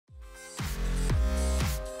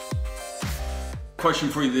Question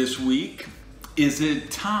for you this week. Is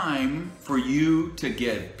it time for you to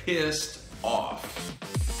get pissed off?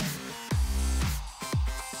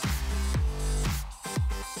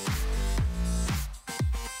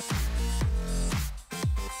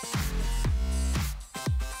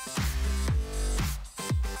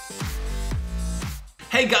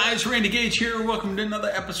 Hey guys, Randy Gage here. Welcome to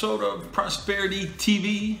another episode of Prosperity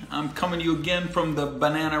TV. I'm coming to you again from the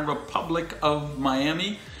Banana Republic of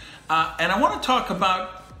Miami. And I want to talk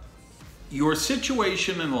about your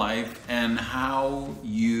situation in life and how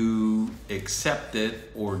you accept it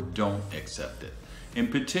or don't accept it. In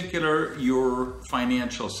particular, your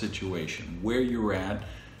financial situation, where you're at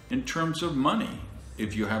in terms of money.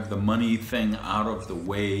 If you have the money thing out of the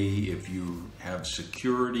way, if you have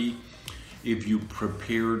security, if you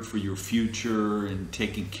prepared for your future and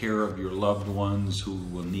taking care of your loved ones who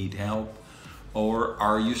will need help, or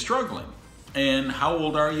are you struggling? And how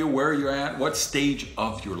old are you? Where are you at? What stage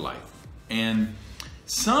of your life? And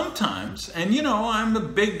sometimes, and you know, I'm the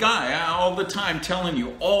big guy all the time telling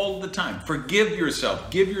you all the time, forgive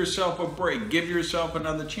yourself, give yourself a break, give yourself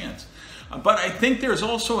another chance. But I think there's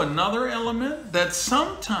also another element that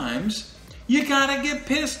sometimes you gotta get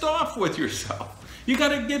pissed off with yourself. You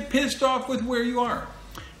gotta get pissed off with where you are.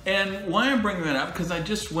 And why I'm bringing that up, because I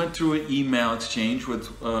just went through an email exchange with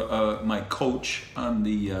my coach on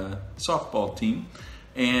the softball team,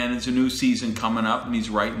 and it's a new season coming up, and he's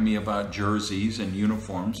writing me about jerseys and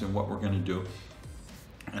uniforms and what we're going to do.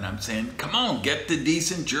 And I'm saying, come on, get the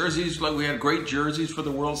decent jerseys. Like, we had great jerseys for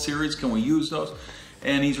the World Series. Can we use those?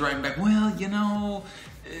 And he's writing back, well, you know,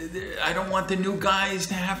 I don't want the new guys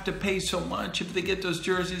to have to pay so much if they get those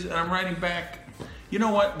jerseys. And I'm writing back, you know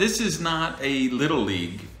what? This is not a little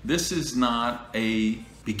league. This is not a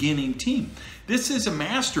beginning team. This is a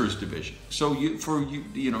master's division. So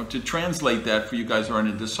to translate that for you guys who aren't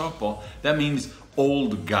into softball, that means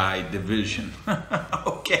old guy division.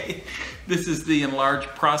 Okay, this is the enlarged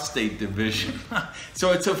prostate division.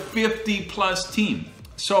 So it's a 50+ team.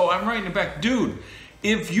 So I'm writing back, dude,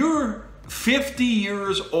 if you're 50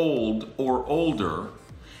 years old or older,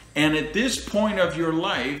 and at this point of your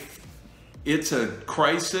life, it's a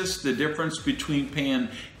crisis, the difference between paying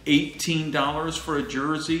 $18 for a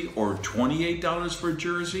jersey or $28 for a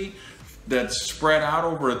jersey that's spread out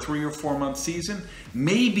over a 3 or 4 month season.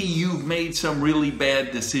 Maybe you've made some really bad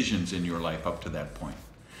decisions in your life up to that point.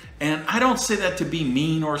 And I don't say that to be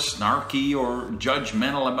mean or snarky or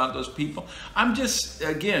judgmental about those people. I'm just,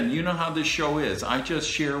 again, you know how this show is. I just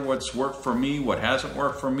share what's worked for me, what hasn't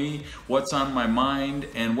worked for me, what's on my mind,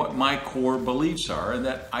 and what my core beliefs are. And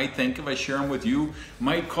that I think if I share them with you,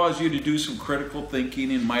 might cause you to do some critical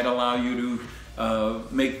thinking and might allow you to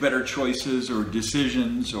make better choices or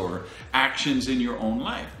decisions or actions in your own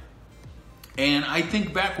life. And I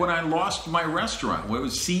think back when I lost my restaurant, when it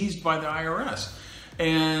was seized by the IRS.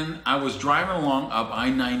 And I was driving along up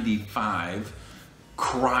I-95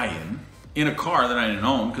 crying in a car that I didn't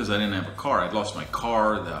own because I didn't have a car. I'd lost my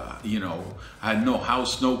car, I had no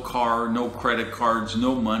house, no car, no credit cards,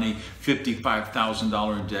 no money,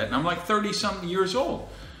 $55,000 in debt. And I'm like 30-something years old.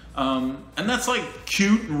 And that's like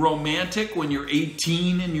cute and romantic when you're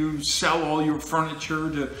 18 and you sell all your furniture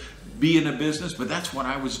to be in a business. But that's what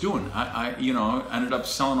I was doing. I ended up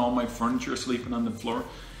selling all my furniture, sleeping on the floor.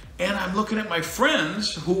 And I'm looking at my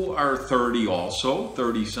friends who are 30 also,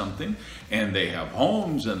 30-something, and they have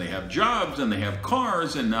homes, and they have jobs, and they have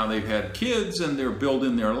cars, and now they've had kids, and they're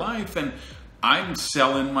building their life, and I'm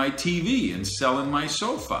selling my TV and selling my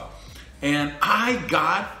sofa. And I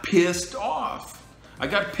got pissed off. I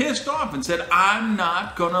got pissed off and said, I'm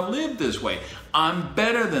not going to live this way. I'm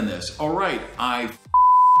better than this. All right, I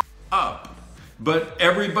up. But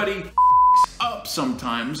everybody up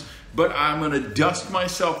sometimes. But I'm going to dust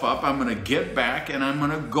myself up, I'm going to get back, and I'm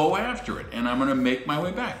going to go after it, and I'm going to make my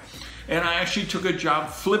way back. And I actually took a job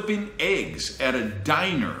flipping eggs at a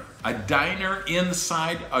diner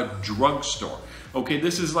inside a drugstore. Okay,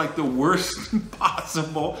 this is like the worst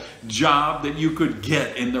possible job that you could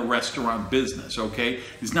get in the restaurant business, okay?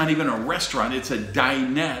 It's not even a restaurant, it's a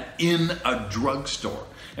dinette in a drugstore.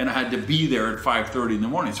 And I had to be there at 5:30 in the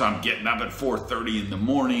morning. So I'm getting up at 4:30 in the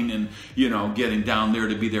morning and, getting down there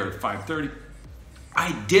to be there at 5:30.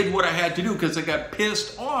 I did what I had to do because I got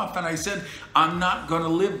pissed off and I said, I'm not going to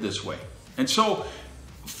live this way. And so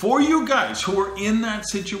for you guys who are in that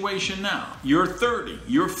situation now, you're 30,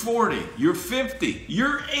 you're 40, you're 50,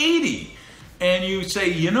 you're 80, and you say,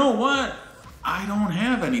 you know what? I don't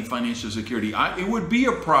have any financial security. It would be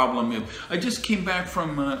a problem if I just came back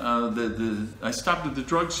from I stopped at the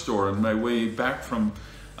drugstore on my way back from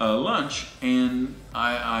lunch, and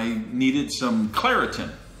I needed some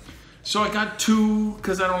Claritin. So I got 2,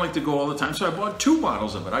 because I don't like to go all the time. So I bought 2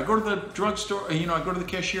 bottles of it. I go to the drugstore, I go to the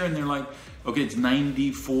cashier and they're like, okay, it's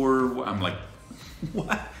 $94. I'm like,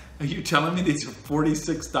 what? Are you telling me these are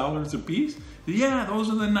 $46 a piece? Yeah, those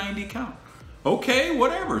are the 90 count. Okay,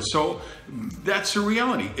 whatever. So that's the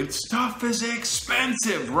reality. Stuff is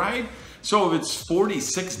expensive, right? So if it's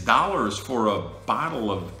 $46 for a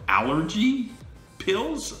bottle of allergy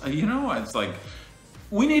pills, it's like,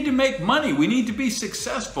 we need to make money. We need to be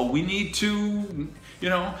successful. We need to,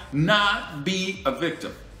 not be a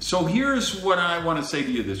victim. So here's what I want to say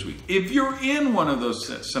to you this week. If you're in one of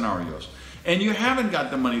those scenarios and you haven't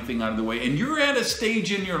got the money thing out of the way, and you're at a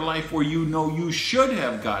stage in your life where you know you should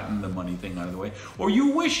have gotten the money thing out of the way, or you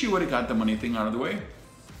wish you would have got the money thing out of the way,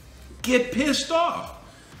 get pissed off.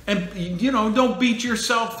 And, don't beat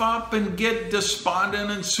yourself up and get despondent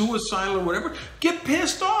and suicidal or whatever. Get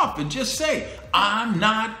pissed off and just say, I'm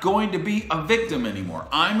not going to be a victim anymore.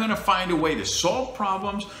 I'm going to find a way to solve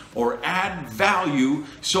problems or add value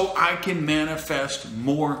so I can manifest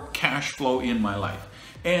more cash flow in my life.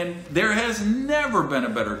 And there has never been a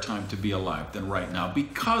better time to be alive than right now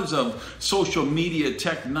because of social media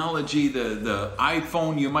technology, the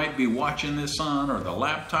iPhone you might be watching this on, or the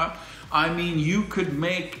laptop. I mean, you could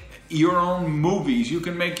make your own movies, you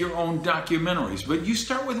can make your own documentaries, but you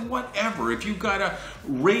start with whatever. If you've got to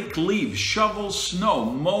rake leaves, shovel snow,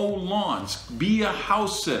 mow lawns, be a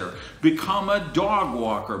house sitter, become a dog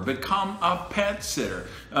walker, become a pet sitter,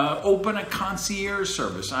 open a concierge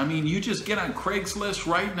service. I mean, you just get on Craigslist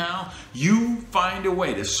right now, you find a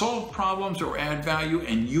way to solve problems or add value,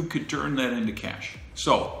 and you could turn that into cash.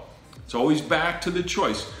 So it's always back to the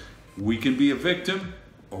choice. We can be a victim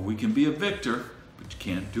or we can be a victor, but you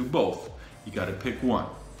can't do both. You got to pick one.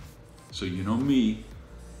 So you know me,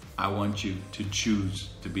 I want you to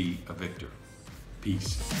choose to be a victor.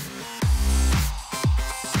 Peace.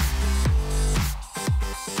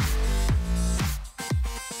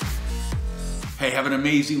 Hey, have an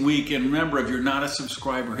amazing week. And remember, if you're not a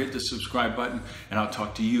subscriber, hit the subscribe button, and I'll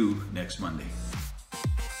talk to you next Monday.